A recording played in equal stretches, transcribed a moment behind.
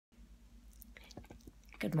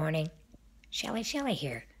Good morning. Shelley Shelley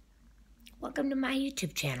here. Welcome to my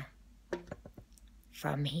YouTube channel.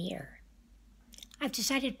 From here. I've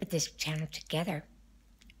decided to put this channel together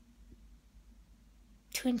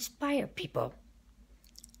to inspire people.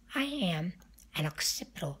 I am an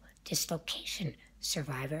occipital dislocation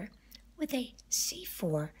survivor with a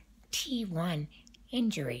C4-T1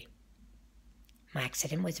 injury. My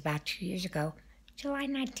accident was about 2 years ago, July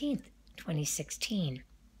 19th, 2016.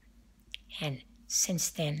 And since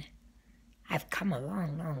then, I've come a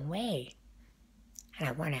long, long way. And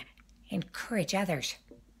I want to encourage others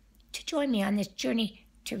to join me on this journey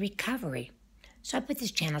to recovery. So I put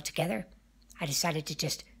this channel together. I decided to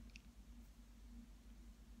just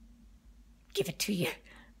give it to you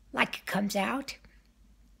like it comes out.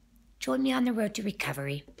 Join me on the road to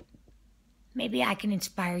recovery. Maybe I can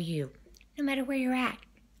inspire you, no matter where you're at,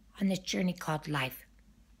 on this journey called life.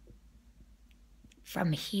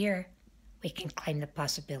 From here, we can claim the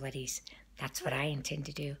possibilities. That's what I intend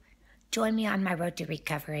to do. Join me on my road to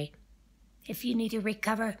recovery. If you need to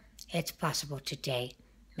recover, it's possible today.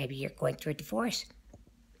 Maybe you're going through a divorce.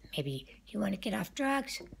 Maybe you want to get off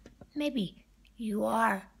drugs. Maybe you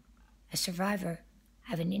are a survivor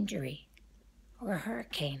of an injury or a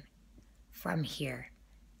hurricane. From here,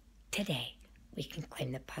 today, we can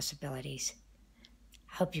claim the possibilities.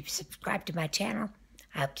 I hope you subscribe to my channel.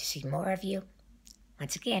 I hope to see more of you.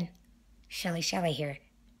 Once again, Shelley Shelley here,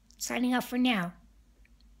 signing off for now.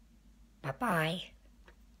 Bye-bye.